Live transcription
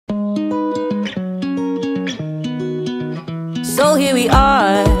So here we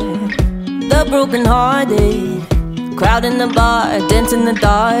are, the brokenhearted, crowd in the bar, dance in the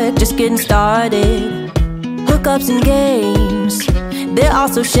dark, just getting started. Hookups and games, they're all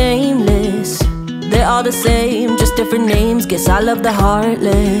so shameless. They're all the same, just different names. Guess I love the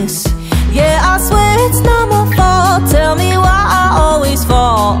heartless. Yeah, I swear it's not my fault. Tell me why I always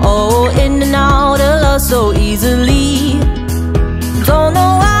fall. Oh, in and out of love so easily. Don't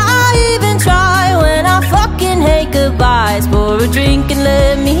know why I even try when I fucking hate goodbyes. Pour a drink and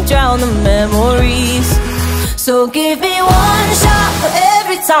let me drown the memories. So give me one shot for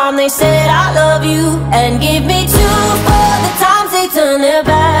every time they said I love you, and give me two for the times they turn their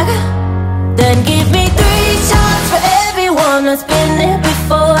back. Then give me 3 shots for everyone that's been there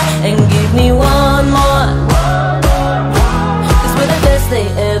before, and give me one more, 'cause we're the best they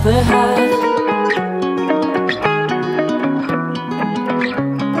ever had.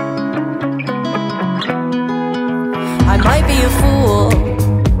 I might be a fool,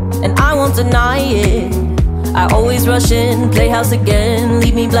 and I won't deny it. I always rush in, play house again,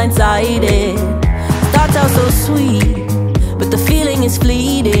 leave me blindsided. Starts out so sweet, but the feeling is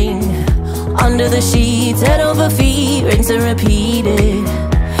fleeting. Under the sheets, head over feet, rinse and repeat it.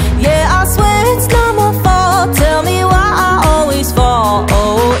 Yeah, I swear it's not my fault. Tell me why I always fall.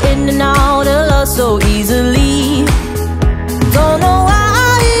 Oh, in and out of love so easily. Don't know why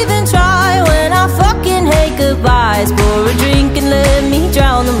I even try when I fucking hate goodbyes. Pour a drink and let me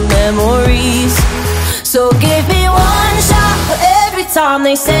drown the memories. So give me one shot for every time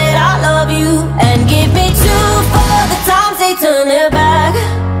they said I love you, and give me 2 for the times they turn their back.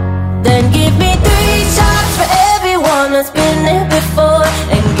 Then give me 3 shots for everyone that's been there before,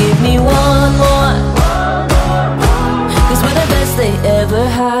 and give me one more, 'cause we're the best they ever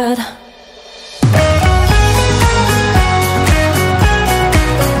had.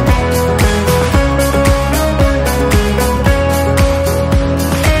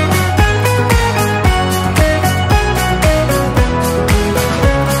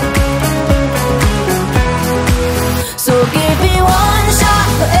 So give me one shot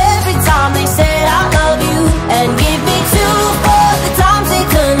for every time they said I love you, and give me 2 for the times they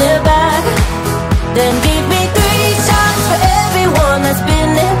turn their back. Then give me 3 shots for everyone that's been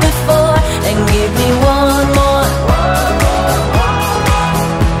there before, and give me one more,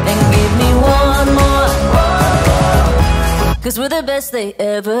 and give me one more, 'cause we're the best they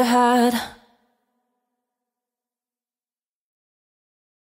ever had.